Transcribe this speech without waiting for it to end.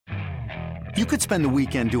You could spend the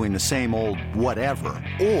weekend doing the same old whatever,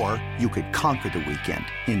 or you could conquer the weekend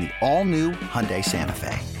in the all-new Hyundai Santa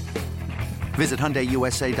Fe. Visit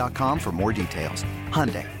HyundaiUSA.com for more details.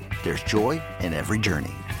 Hyundai, there's joy in every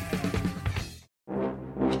journey.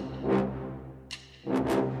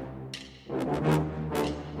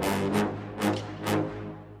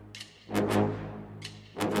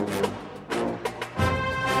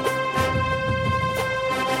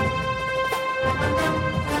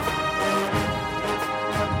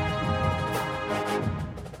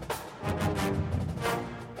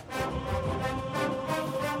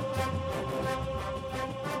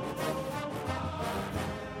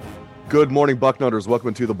 Good morning, Bucknutters.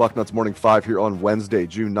 Welcome to the Bucknuts Morning 5 here on Wednesday,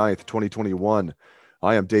 June 9th, 2021.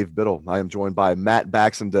 I am Dave Biddle. I am joined by Matt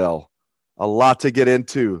Baxendell. A lot to get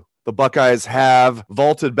into. The Buckeyes have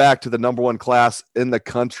vaulted back to the number one class in the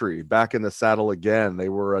country, back in the saddle again. They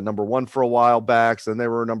were number one for a while back, then they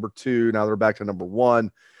were number two. Now they're back to number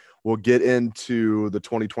one. We'll get into the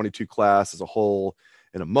 2022 class as a whole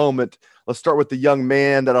in a moment. Let's start with the young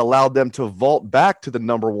man that allowed them to vault back to the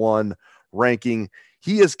number one ranking.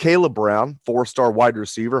 He is Kaleb Brown, four-star wide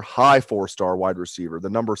receiver, high four-star wide receiver, the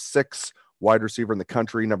number 6 wide receiver in the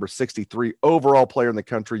country, number 63 overall player in the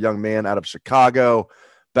country, young man out of Chicago.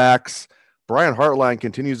 Backs, Brian Hartline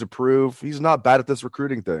continues to prove he's not bad at this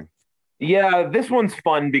recruiting thing. Yeah, this one's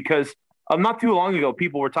fun because not too long ago,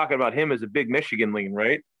 people were talking about him as a big Michigan lean,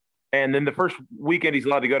 right? And then the first weekend he's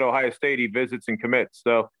allowed to go to Ohio State, he visits and commits.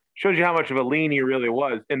 So shows you how much of a lean he really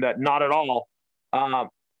was, in that not at all.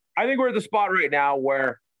 I think we're at the spot right now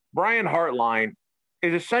where Brian Hartline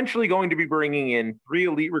is essentially going to be bringing in 3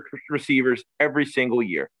 elite receivers every single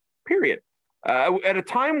year, period. At a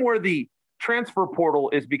time where the transfer portal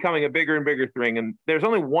is becoming a bigger and bigger thing, and there's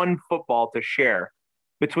only one football to share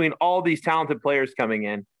between all these talented players coming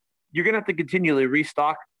in, you're going to have to continually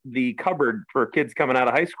restock the cupboard for kids coming out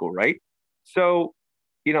of high school, right? So,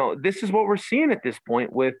 this is what we're seeing at this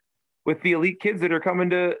point with the elite kids that are coming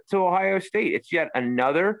to Ohio State. It's yet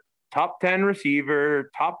another top 10 receiver,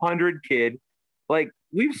 top 100 kid. Like,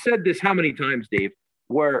 we've said this how many times, Dave,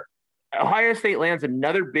 where Ohio State lands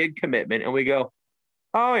another big commitment and we go,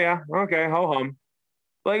 oh yeah, okay, ho-hum.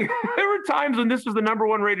 Like, there were times when this was the number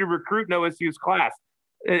one rated recruit in OSU's class.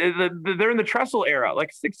 They're in the Tressel era,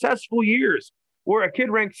 like successful years where a kid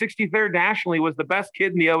ranked 63rd nationally was the best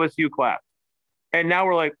kid in the OSU class. And now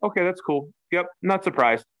we're like, okay, that's cool. Yep, not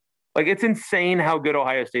surprised. Like, it's insane how good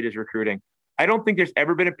Ohio State is recruiting. I don't think there's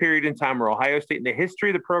ever been a period in time where Ohio State in the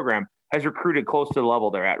history of the program has recruited close to the level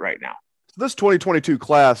they're at right now. This 2022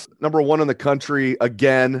 class, number one in the country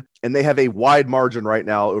again, and they have a wide margin right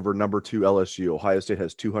now over number 2 LSU. Ohio State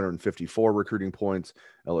has 254 recruiting points.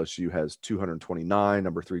 LSU has 229.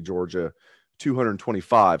 Number 3 Georgia,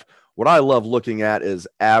 225. What I love looking at is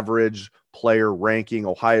average player ranking.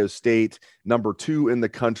 Ohio State, number 2 in the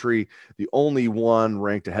country, the only one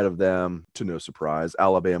ranked ahead of them, to no surprise.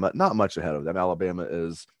 Alabama, not much ahead of them. Alabama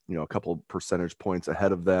is, a couple percentage points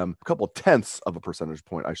ahead of them, a couple tenths of a percentage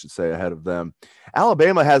point, I should say, ahead of them.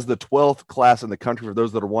 Alabama has the 12th class in the country, for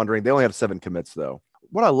those that are wondering. They only have 7 commits, though.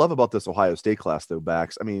 What I love about this Ohio State class, though,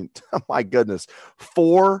 Bax, I mean, my goodness,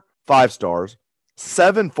 4 5-stars,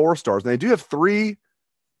 7 4-stars, and they do have 2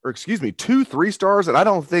 3-stars, and I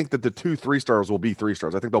don't think that the 2 3-stars will be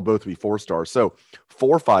 3-stars. I think they'll both be 4-stars. So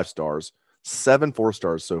 4 5-stars, 7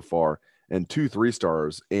 4-stars so far, and 2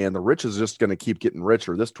 3-stars. And the rich is just going to keep getting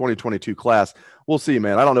richer. This 2022 class, we'll see,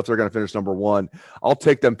 man. I don't know if they're going to finish number 1. I'll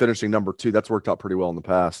take them finishing number 2. That's worked out pretty well in the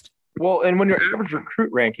past. Well, and when your average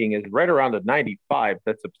recruit ranking is right around the 95,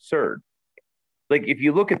 that's absurd. Like, if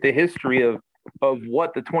you look at the history of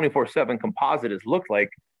what the 24/7 composite has looked like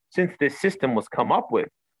since this system was come up with,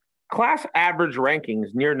 class average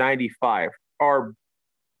rankings near 95 are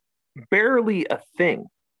barely a thing,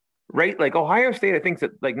 right? Like, Ohio State, I think, is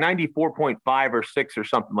at like 94.5 or 6 or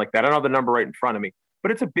something like that. I don't have the number right in front of me,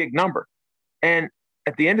 but it's a big number. And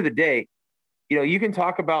at the end of the day, you can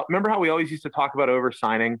talk about, remember how we always used to talk about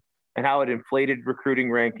oversigning and how it inflated recruiting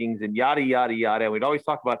rankings and yada, yada, yada. We'd always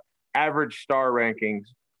talk about average star rankings.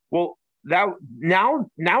 Well,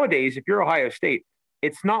 nowadays, if you're Ohio State,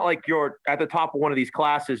 it's not like you're at the top of one of these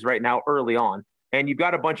classes right now early on, and you've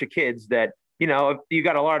got a bunch of kids that, you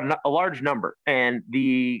got a large number, and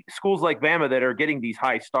the schools like Bama that are getting these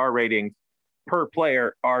high star ratings per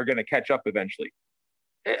player are going to catch up eventually.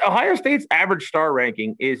 Ohio State's average star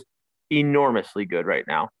ranking is enormously good right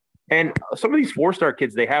now. And some of these 4-star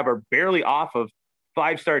kids they have are barely off of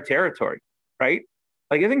 5-star territory, right?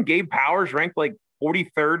 Like, I think Gabe Powers ranked like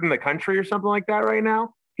 43rd in the country or something like that right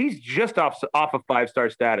now. He's just off of 5-star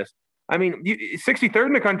status. I mean, 63rd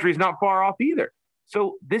in the country is not far off either.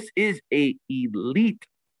 So this is a elite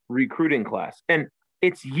recruiting class, and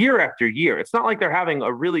it's year after year. It's not like they're having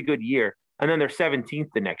a really good year and then they're 17th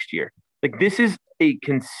the next year. Like, this is a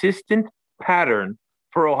consistent pattern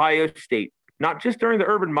for Ohio State, not just during the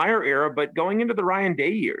Urban Meyer era, but going into the Ryan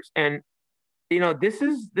Day years. And this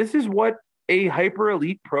is what a hyper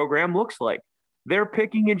elite program looks like. They're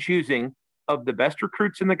picking and choosing of the best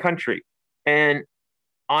recruits in the country. And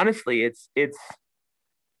honestly, it's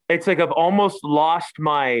like I've almost lost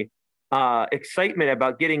my excitement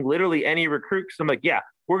about getting literally any recruit. Because I'm like, yeah,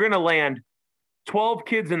 we're going to land 12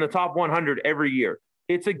 kids in the top 100 every year.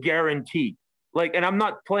 It's a guarantee. Like, and I'm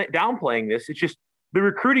not downplaying this. It's just the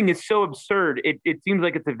recruiting is so absurd. It seems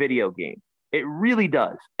like it's a video game. It really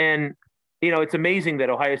does. And, it's amazing that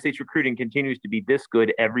Ohio State's recruiting continues to be this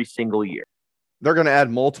good every single year. They're going to add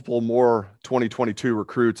multiple more 2022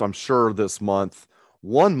 recruits, I'm sure, this month.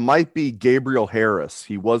 One might be Gabriel Harris.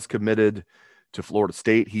 He was committed to Florida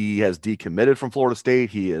State. He has decommitted from Florida State.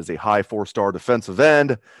 He is a high 4-star defensive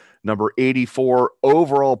end, number 84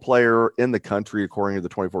 overall player in the country, according to the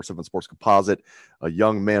 24/7 Sports Composite, a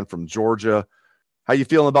young man from Georgia. How you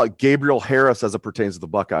feeling about Gabriel Harris as it pertains to the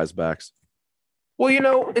Buckeyes, Bax?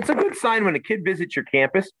 Well, it's a good sign when a kid visits your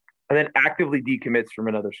campus and then actively decommits from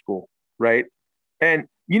another school, right? And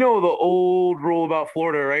the old rule about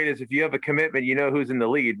Florida, right, is if you have a commitment, you know who's in the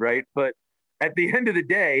lead, right? But at the end of the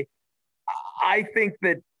day, I think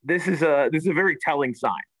that this is a very telling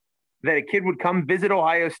sign that a kid would come visit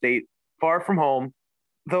Ohio State far from home.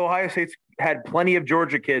 Though Ohio State's had plenty of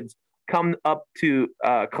Georgia kids come up to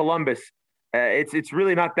Columbus. It's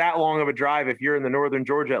really not that long of a drive if you're in the northern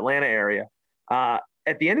Georgia, Atlanta area.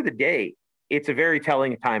 At the end of the day, it's a very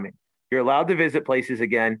telling timing. You're allowed to visit places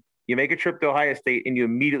again. You make a trip to Ohio State and you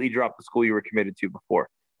immediately drop the school you were committed to before.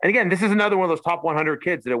 And again, this is another one of those top 100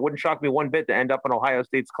 kids that it wouldn't shock me one bit to end up in Ohio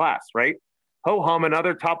State's class, right? Ho-hum,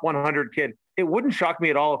 another top 100 kid. It wouldn't shock me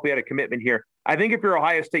at all if we had a commitment here. I think if you're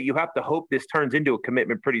Ohio State, you have to hope this turns into a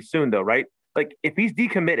commitment pretty soon, though, right? Like, if he's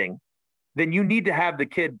decommitting, then you need to have the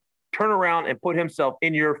kid turn around and put himself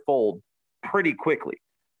in your fold pretty quickly.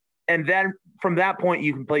 And then from that point,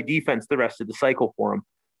 you can play defense the rest of the cycle for him.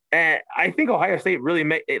 And I think Ohio State really,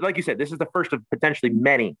 like you said, this is the first of potentially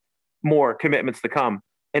many more commitments to come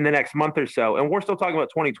in the next month or so. And we're still talking about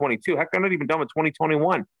 2022. Heck, they're not even done with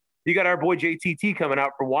 2021. You got our boy JTT coming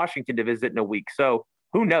out from Washington to visit in a week. So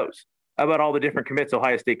who knows about all the different commits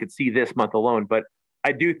Ohio State could see this month alone. But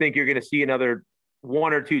I do think you're going to see another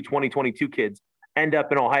one or two 2022 kids end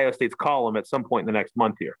up in Ohio State's column at some point in the next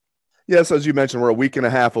month here. Yes, as you mentioned, we're a week and a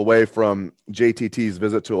half away from JTT's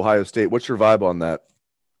visit to Ohio State. What's your vibe on that?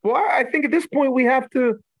 Well, I think at this point we have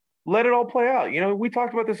to let it all play out. We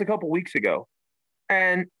talked about this a couple weeks ago,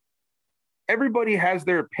 and everybody has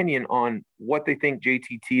their opinion on what they think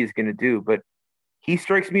JTT is going to do, but he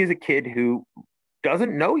strikes me as a kid who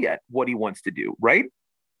doesn't know yet what he wants to do, right?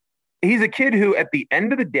 He's a kid who, at the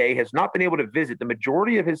end of the day, has not been able to visit the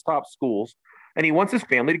majority of his top schools, and he wants his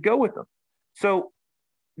family to go with him. So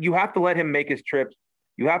you have to let him make his trips.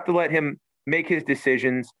 You have to let him make his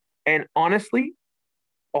decisions. And honestly,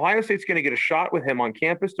 Ohio State's going to get a shot with him on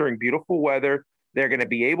campus during beautiful weather. They're going to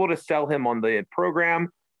be able to sell him on the program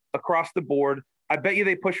across the board. I bet you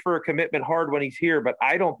they push for a commitment hard when he's here, but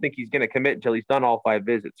I don't think he's going to commit until he's done all 5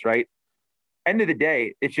 visits, right? End of the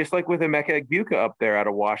day, it's just like with Emeka Egbuka up there out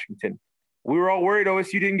of Washington. We were all worried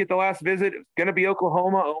OSU didn't get the last visit. It's going to be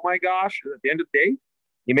Oklahoma. Oh, my gosh. At the end of the day,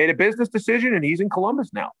 he made a business decision, and he's in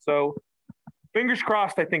Columbus now. So fingers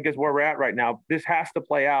crossed, I think, is where we're at right now. This has to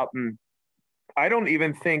play out, and I don't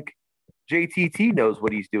even think JTT knows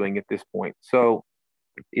what he's doing at this point. So,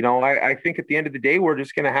 I think at the end of the day, we're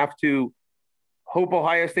just going to have to hope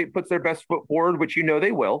Ohio State puts their best foot forward, which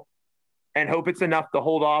they will, and hope it's enough to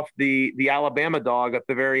hold off the Alabama dog at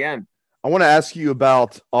the very end. I want to ask you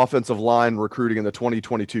about offensive line recruiting in the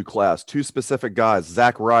 2022 class. 2 specific guys,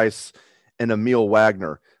 Zach Rice and Aamil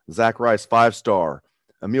Wagner. Zach Rice, 5-star.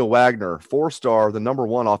 Aamil Wagner, 4-star, the number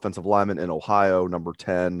 1 offensive lineman in Ohio, number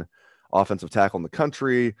 10 offensive tackle in the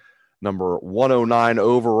country, number 109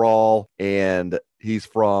 overall, and he's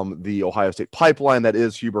from the Ohio State pipeline that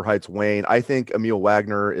is Huber Heights Wayne. I think Aamil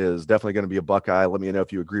Wagner is definitely going to be a Buckeye. Let me know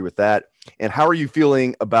if you agree with that. And how are you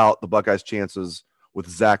feeling about the Buckeyes' chances with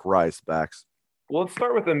Zach Rice, Bax? Well, let's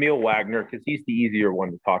start with Aamil Wagner because he's the easier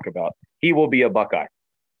one to talk about. He will be a Buckeye.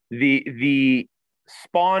 The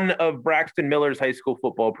spawn of Braxton Miller's high school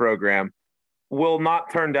football program will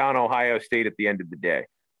not turn down Ohio State at the end of the day.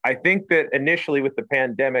 I think that initially with the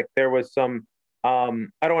pandemic, there was some, I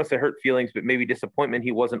don't want to say hurt feelings, but maybe disappointment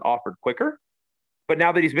he wasn't offered quicker. But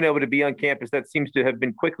now that he's been able to be on campus, that seems to have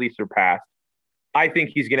been quickly surpassed. I think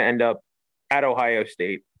he's going to end up at Ohio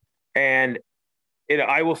State. And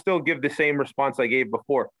I will still give the same response I gave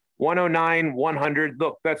before. 109, 100.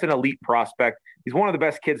 Look, that's an elite prospect. He's one of the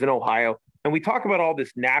best kids in Ohio. And we talk about all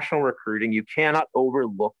this national recruiting. You cannot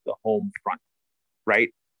overlook the home front, right?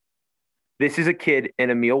 This is a kid in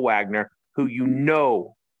Aamil Wagner who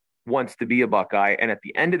wants to be a Buckeye. And at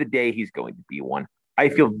the end of the day, he's going to be one. I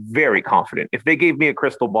feel very confident. If they gave me a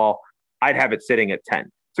crystal ball, I'd have it sitting at 10.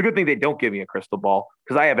 It's a good thing they don't give me a crystal ball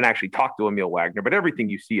because I haven't actually talked to Aamil Wagner. But everything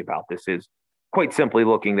you see about this is quite simply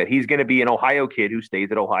looking that he's going to be an Ohio kid who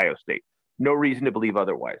stays at Ohio State. No reason to believe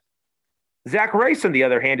otherwise. Zach Rice, on the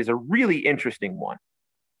other hand, is a really interesting one.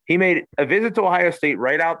 He made a visit to Ohio State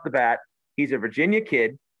right out the bat. He's a Virginia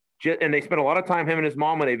kid, and they spent a lot of time, him and his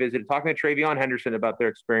mom, when they visited, talking to Travion Henderson about their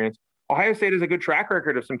experience. Ohio State has a good track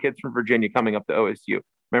record of some kids from Virginia coming up to OSU.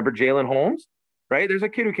 Remember Jalen Holmes, right? There's a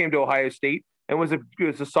kid who came to Ohio State and was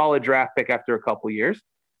a solid draft pick after a couple of years.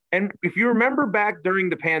 And if you remember back during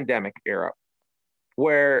the pandemic era,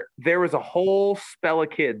 where there was a whole spell of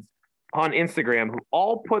kids on Instagram who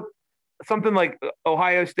all put something like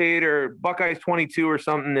Ohio State or Buckeyes 22 or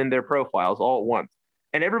something in their profiles all at once.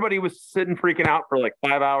 And everybody was sitting freaking out for like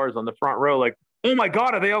 5 hours on the front row, like, oh my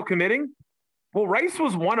God, are they all committing? Well, Rice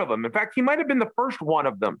was one of them. In fact, he might have been the first one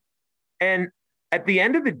of them. And at the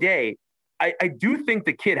end of the day, I do think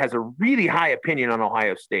the kid has a really high opinion on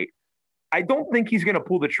Ohio State. I don't think he's going to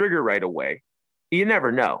pull the trigger right away. You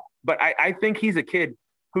never know. But I think he's a kid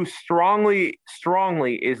who strongly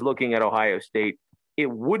is looking at Ohio State. It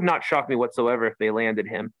would not shock me whatsoever if they landed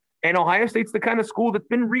him. And Ohio State's the kind of school that's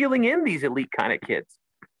been reeling in these elite kind of kids.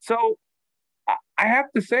 So I have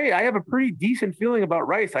to say, I have a pretty decent feeling about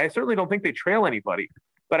Rice. I certainly don't think they trail anybody,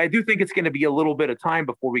 but I do think it's going to be a little bit of time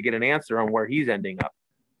before we get an answer on where he's ending up.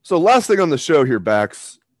 So last thing on the show here,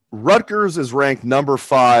 Bax, Rutgers is ranked number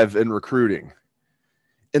 5 in recruiting.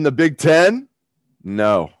 In the Big Ten?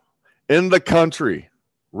 No. In the country,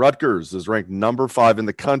 Rutgers is ranked number 5 in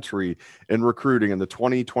the country in recruiting in the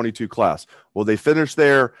 2022 class. Will they finish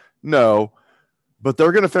there? No. But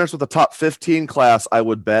they're going to finish with the top 15 class, I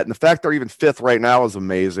would bet. And the fact they're even 5th right now is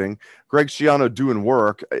amazing. Greg Schiano doing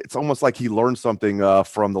work. It's almost like he learned something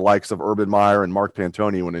from the likes of Urban Meyer and Mark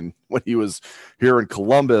Pantoni when he was here in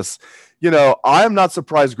Columbus. You know, I'm not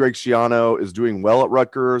surprised Greg Schiano is doing well at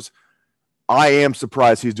Rutgers. I am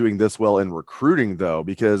surprised he's doing this well in recruiting, though,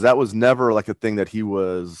 because that was never like a thing that he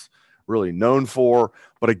was really known for.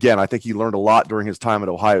 But again, I think he learned a lot during his time at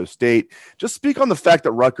Ohio State. Just speak on the fact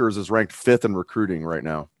that Rutgers is ranked 5th in recruiting right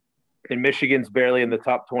now. And Michigan's barely in the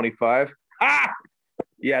top 25.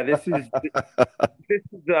 Yeah, this is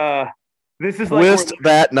like twist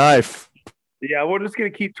that knife. Yeah, we're just gonna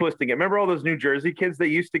keep twisting it. Remember all those New Jersey kids that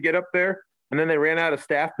used to get up there, and then they ran out of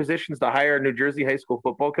staff positions to hire New Jersey high school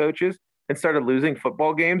football coaches and started losing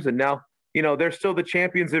football games, and now they're still the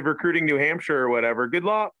champions of recruiting New Hampshire or whatever. Good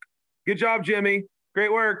luck. Good job, Jimmy.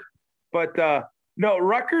 Great work. But no,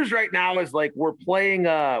 Rutgers right now is like we're playing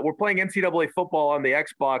NCAA football on the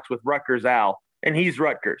Xbox with Rutgers Al, and he's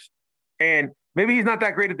Rutgers. And maybe he's not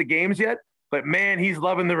that great at the games yet, but man, he's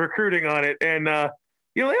loving the recruiting on it. And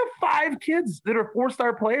they have 5 kids that are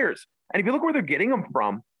 4-star players. And if you look where they're getting them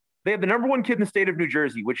from, they have the number 1 kid in the state of New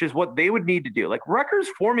Jersey, which is what they would need to do. Like Rutgers'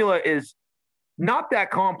 formula is not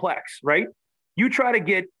that complex, right? You try to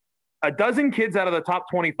get a dozen kids out of the top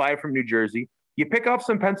 25 from New Jersey. You pick off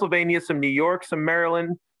some Pennsylvania, some New York, some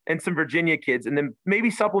Maryland, and some Virginia kids, and then maybe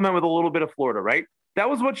supplement with a little bit of Florida, right? That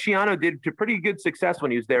was what Schiano did to pretty good success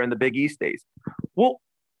when he was there in the Big East days. Well,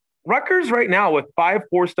 Rutgers right now with 5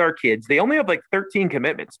 4-star kids, they only have like 13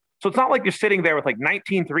 commitments. So it's not like you're sitting there with like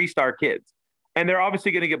 19 3-star kids, and they're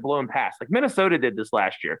obviously going to get blown past. Like Minnesota did this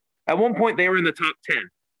last year. At one point, they were in the top 10.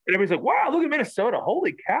 And everybody's like, wow, look at Minnesota.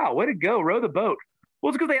 Holy cow, way to go, row the boat. Well,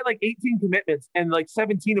 it's because they had like 18 commitments and like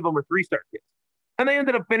 17 of them were 3-star kids. And they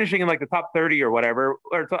ended up finishing in like the top 30 or whatever.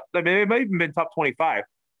 It might even been top 25.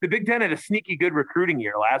 The Big Ten had a sneaky good recruiting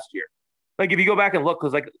year last year. Like if you go back and look,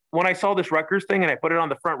 because like when I saw this Rutgers thing and I put it on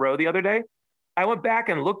the front row the other day, I went back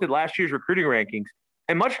and looked at last year's recruiting rankings.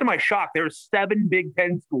 And much to my shock, there were 7 Big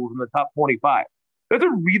Ten schools in the top 25. That's a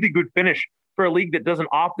really good finish for a league that doesn't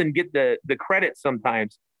often get the credit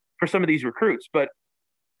sometimes for some of these recruits. But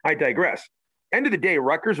I digress. End of the day,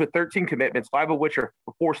 Rutgers with 13 commitments, 5 of which are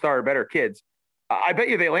 4-star or better kids. I bet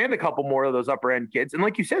you they land a couple more of those upper end kids. And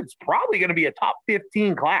like you said, it's probably going to be a top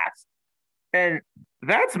 15 class. And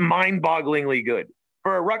that's mind-bogglingly good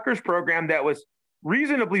for a Rutgers program that was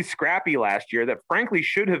reasonably scrappy last year that frankly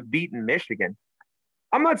should have beaten Michigan.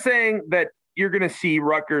 I'm not saying that you're going to see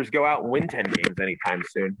Rutgers go out and win 10 games anytime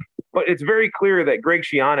soon, but it's very clear that Greg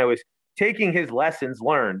Schiano is taking his lessons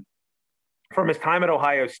learned from his time at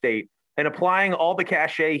Ohio State and applying all the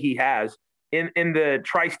cachet he has in the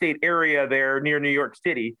tri-state area there near New York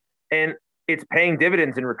City, and it's paying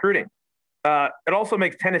dividends in recruiting. It also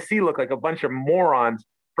makes Tennessee look like a bunch of morons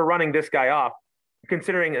for running this guy off,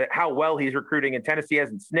 considering how well he's recruiting, and Tennessee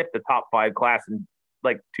hasn't sniffed the top 5 class in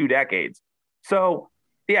like 2 decades. So,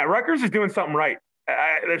 yeah, Rutgers is doing something right.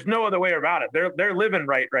 There's no other way about it. They're living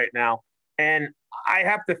right now, and I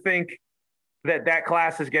have to think that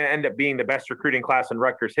class is going to end up being the best recruiting class in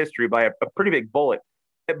Rutgers history by a pretty big bullet.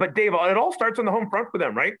 But Dave, it all starts on the home front for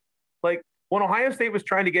them, right? Like when Ohio State was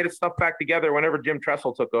trying to get its stuff back together whenever Jim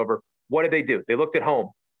Tressel took over, what did they do? They looked at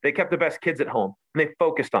home. They kept the best kids at home, and they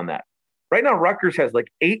focused on that. Right now, Rutgers has like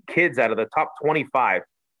 8 kids out of the top 25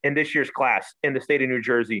 in this year's class in the state of New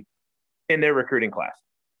Jersey in their recruiting class.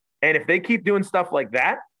 And if they keep doing stuff like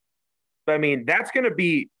that, I mean, that's going to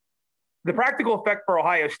be the practical effect for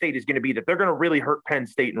Ohio State is going to be that they're going to really hurt Penn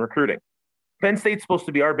State in recruiting. Penn State's supposed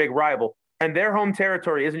to be our big rival, and their home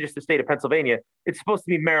territory isn't just the state of Pennsylvania. It's supposed to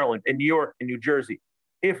be Maryland and New York and New Jersey.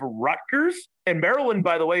 If Rutgers and Maryland,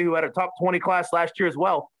 by the way, who had a top 20 class last year as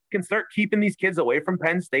well, can start keeping these kids away from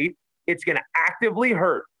Penn State, it's going to actively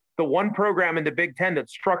hurt the one program in the Big Ten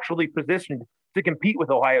that's structurally positioned to compete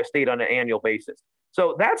with Ohio State on an annual basis.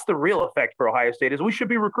 So that's the real effect for Ohio State, is we should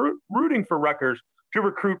be rooting for Rutgers to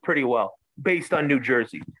recruit pretty well based on New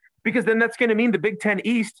Jersey, because then that's going to mean the Big Ten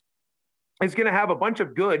East is going to have a bunch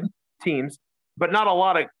of good teams, but not a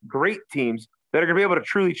lot of great teams that are going to be able to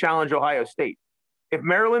truly challenge Ohio State. If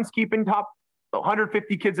Maryland's keeping top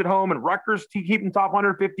 150 kids at home and Rutgers keeping top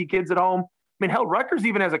 150 kids at home, I mean, hell, Rutgers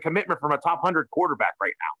even has a commitment from a top 100 quarterback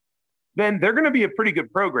right now, then they're going to be a pretty good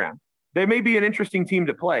program. They may be an interesting team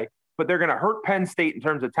to play, but they're going to hurt Penn State in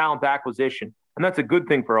terms of talent acquisition, and that's a good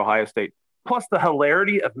thing for Ohio State. Plus, the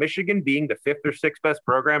hilarity of Michigan being the 5th or 6th best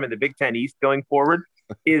program in the Big Ten East going forward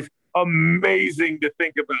is amazing to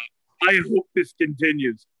think about. I hope this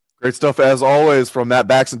continues. Great stuff, as always, from Matt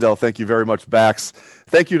Baxendell. Thank you very much, Bax.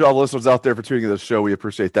 Thank you to all the listeners out there for tuning in to the show. We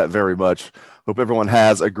appreciate that very much. Hope everyone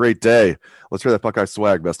has a great day. Let's hear that Buckeye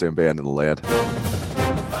swag, best damn band in the land.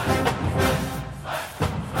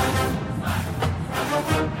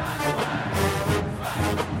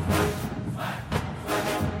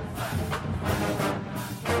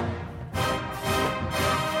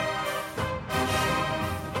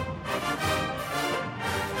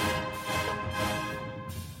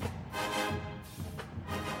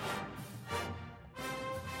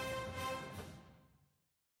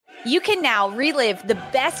 You can now relive the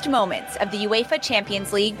best moments of the UEFA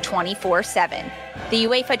Champions League 24/7. The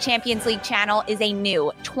UEFA Champions League channel is a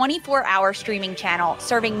new 24-hour streaming channel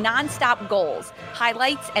serving nonstop goals,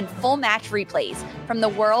 highlights, and full match replays from the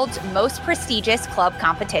world's most prestigious club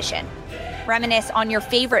competition. Reminisce on your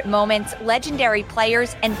favorite moments, legendary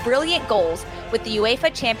players, and brilliant goals with the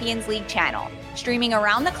UEFA Champions League channel, streaming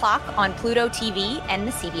around the clock on Pluto TV and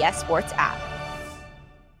the CBS Sports app.